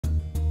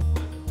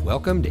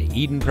Welcome to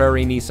Eden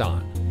Prairie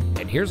Nissan,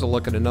 and here's a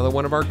look at another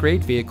one of our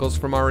great vehicles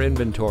from our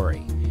inventory,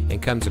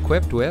 and comes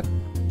equipped with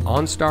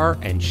OnStar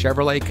and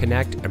Chevrolet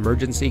Connect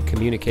emergency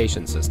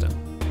communication system,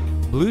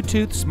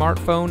 Bluetooth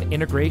smartphone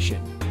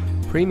integration,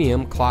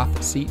 premium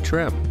cloth seat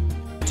trim,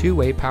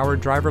 two-way power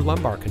driver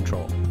lumbar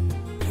control,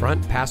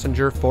 front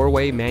passenger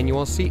four-way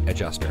manual seat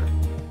adjuster,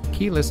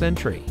 keyless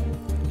entry,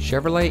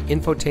 Chevrolet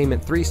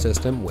Infotainment 3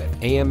 system with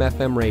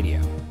AM/FM radio,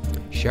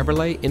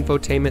 Chevrolet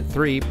Infotainment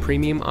 3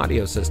 premium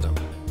audio system,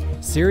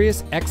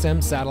 Sirius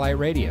XM satellite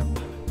radio,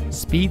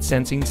 speed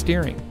sensing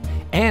steering,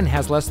 and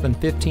has less than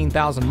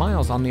 15,000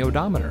 miles on the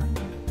odometer.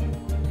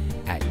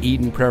 At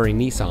Eden Prairie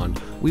Nissan,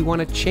 we want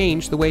to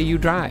change the way you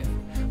drive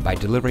by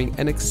delivering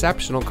an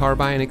exceptional car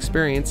buying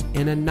experience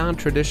in a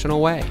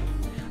non-traditional way.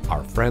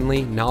 Our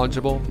friendly,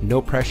 knowledgeable,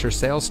 no-pressure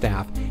sales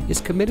staff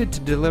is committed to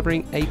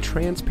delivering a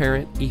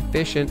transparent,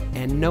 efficient,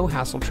 and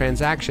no-hassle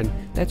transaction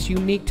that's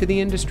unique to the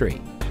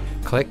industry.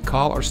 Click,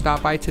 call, or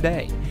stop by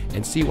today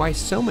and see why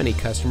so many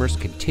customers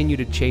continue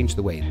to change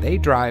the way they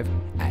drive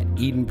at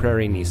Eden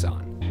Prairie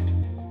Nissan.